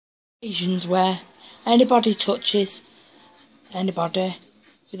Occasions where anybody touches anybody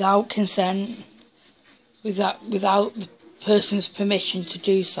without consent, without the person's permission to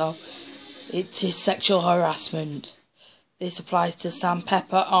do so, it is sexual harassment. This applies to Sam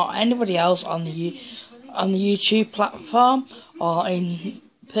Pepper or anybody else on the YouTube platform or in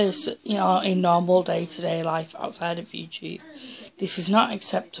person, in normal day-to-day life outside of YouTube. This is not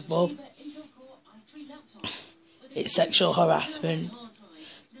acceptable. It's sexual harassment.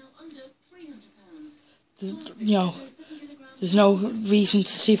 There's no reason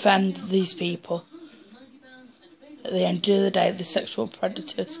to defend these people. At the end of the day, the sexual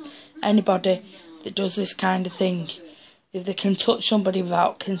predators, anybody that does this kind of thing, if they can touch somebody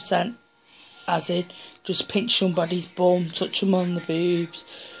without consent, as in just pinch somebody's bum, touch them on the boobs,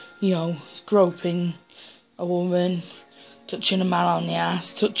 groping a woman, touching a man on the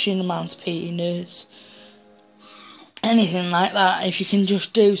ass, touching a man's penis, anything like that, if you can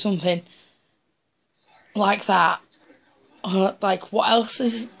just do something like that, what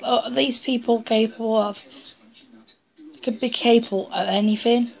else are these people capable of? They could be capable of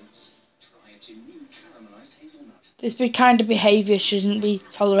anything. This kind of behaviour shouldn't be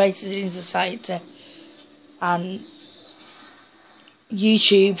tolerated in society, and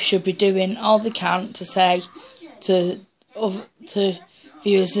YouTube should be doing all they can to say to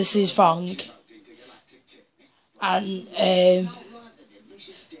viewers this is wrong. And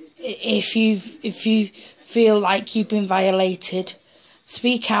if you feel like you've been violated,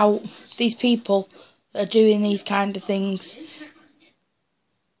 speak out. These people that are doing these kind of things,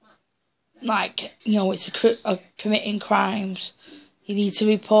 it's committing crimes. You need to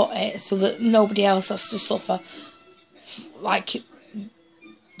report it so that nobody else has to suffer like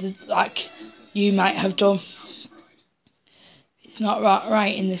you might have done. It's not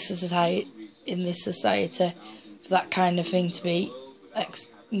right in this society for that kind of thing to be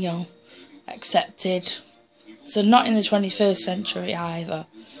accepted. So not in the 21st century either.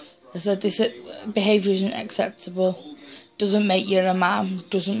 I said this behaviour isn't acceptable. Doesn't make you a man,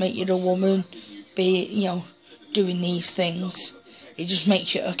 doesn't make you a woman be, doing these things. It just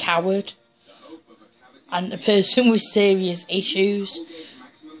makes you a coward. And a person with serious issues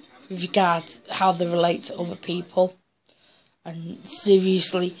with regards to how they relate to other people. And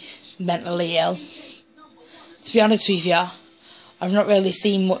seriously mentally ill. To be honest with you, I've not really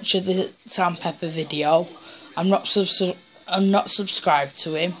seen much of the Sam Pepper video. I'm not subscribed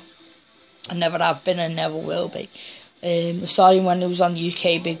to him. I never have been and never will be. I saw him when he was on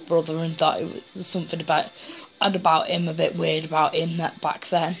UK Big Brother and thought it was something about him a bit weird about him back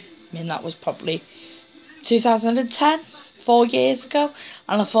then. I mean, that was probably 2010, 4 years ago,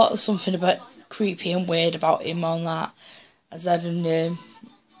 and I thought there was something about creepy and weird about him on that. I said,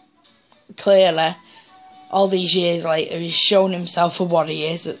 clearly, all these years later, he's shown himself for what he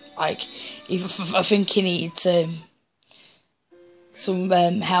is. I think he needs some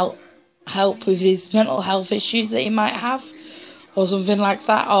help with his mental health issues that he might have, or something like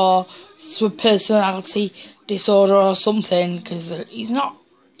that, or some personality disorder or something, because he's not.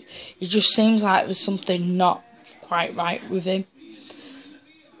 It just seems like there's something not quite right with him.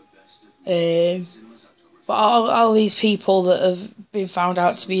 But all these people that have been found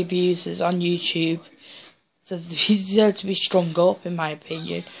out to be abusers on YouTube, so they deserve to be strung up, in my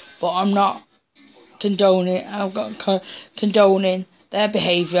opinion. But I'm not condoning. I'm not condoning their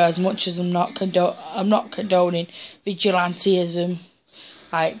behaviour as much as I'm not condoning vigilantism,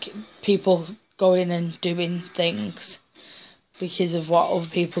 like people going and doing things because of what other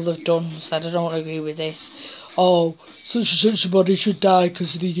people have done. Said, I don't agree with this. Oh, such and such a body should die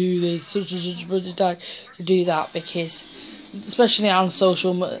because they do this. Such and such a body die to do that, because, especially on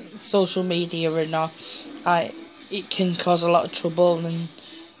social media and all, it can cause a lot of trouble and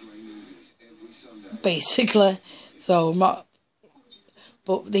basically. So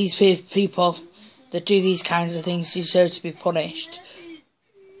but these people that do these kinds of things deserve to be punished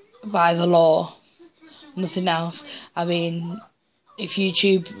by the law. Nothing else. I mean, if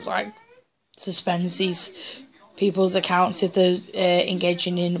YouTube suspends these people's accounts if they're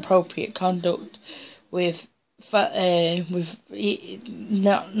engaging in inappropriate conduct with not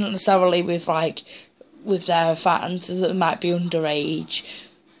necessarily with their fans that might be underage,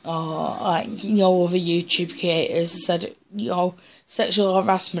 or other YouTube creators said, sexual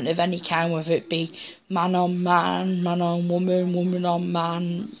harassment of any kind, whether it be man on man, man on woman, woman on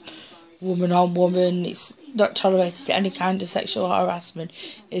man, woman on woman, it's not tolerated. Any kind of sexual harassment.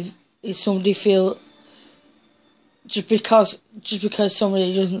 If somebody feel just because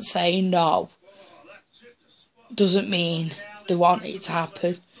somebody doesn't say no doesn't mean they want it to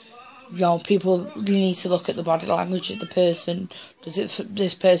happen. You know, people, you need to look at the body language of the person. Does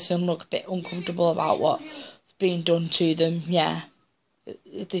this person look a bit uncomfortable about what's being done to them? Yeah.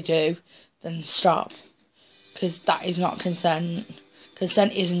 If they do, then stop. Because that is not consent.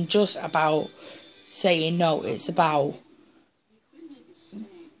 Consent isn't just about saying no, it's about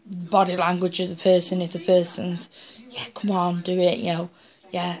body language of the person. If the person's, yeah, come on, do it, you know,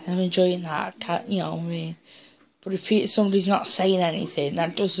 yeah, I'm enjoying that, you know what I mean. But if somebody's not saying anything,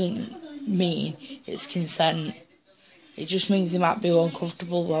 that doesn't mean it's consent. It just means they might be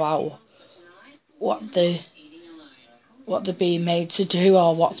uncomfortable about what they're being made to do,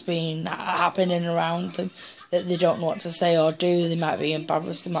 or what's been happening around them, that they don't know what to say or do. They might be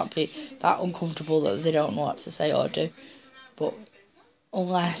embarrassed, they might be that uncomfortable that they don't know what to say or do. But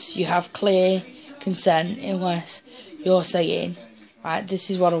unless you have clear consent, unless you're saying, right, this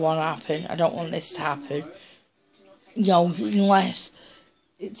is what I want to happen, I don't want this to happen, you know, unless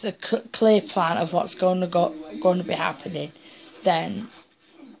it's a clear plan of what's going to be happening, then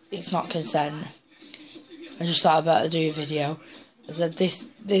it's not consent. I just thought I'd better do a video. I said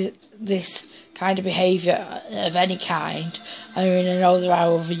this kind of behaviour of any kind. I mean, I know there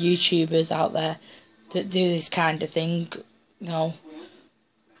are other YouTubers out there that do this kind of thing. You know,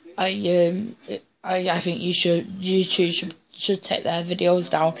 I think YouTube should take their videos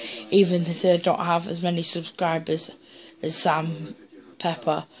down, even if they don't have as many subscribers as Sam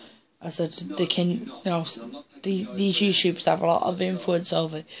Pepper. I said they can, you know, these YouTubers have a lot of influence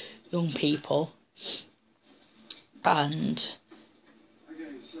over young people, and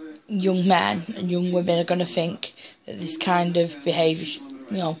young men and young women are going to think that this kind of behaviour,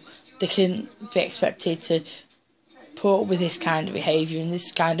 you know, they can be expected to put up with this kind of behaviour, and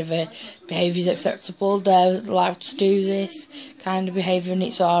this kind of behaviour is acceptable. They're allowed to do this kind of behaviour and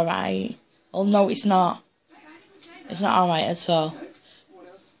it's alright. Well, no, it's not. It's not alright at all.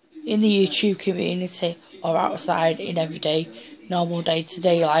 In the YouTube community or outside in everyday, normal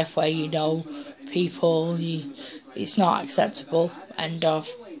day-to-day life where you know people, it's not acceptable. End of.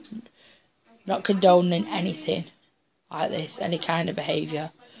 Not condoning anything like this, any kind of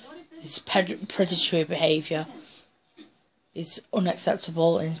behaviour. This predatory behaviour is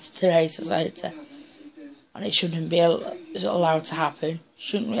unacceptable in today's society, and it shouldn't be allowed to happen.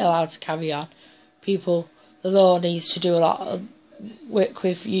 Shouldn't be allowed to carry on. The law needs to do a lot of work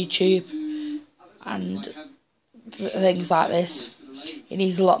with YouTube and things like this. It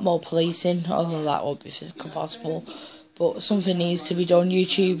needs a lot more policing, although that won't be physically possible. But something needs to be done.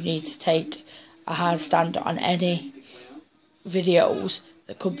 YouTube needs to take a hard stand on any videos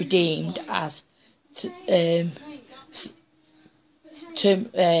that could be deemed as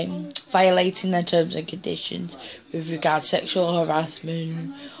violating their terms and conditions with regard to sexual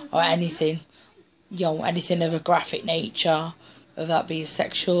harassment or anything, you know, anything of a graphic nature, whether that be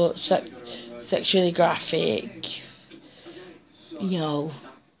sexually graphic, you know,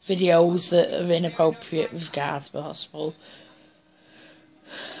 videos that are inappropriate with regards to possible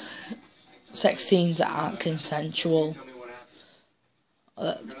sex scenes that aren't consensual,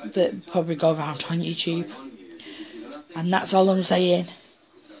 that probably go around on YouTube. And that's all I'm saying.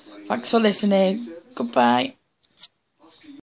 Thanks for listening. Goodbye.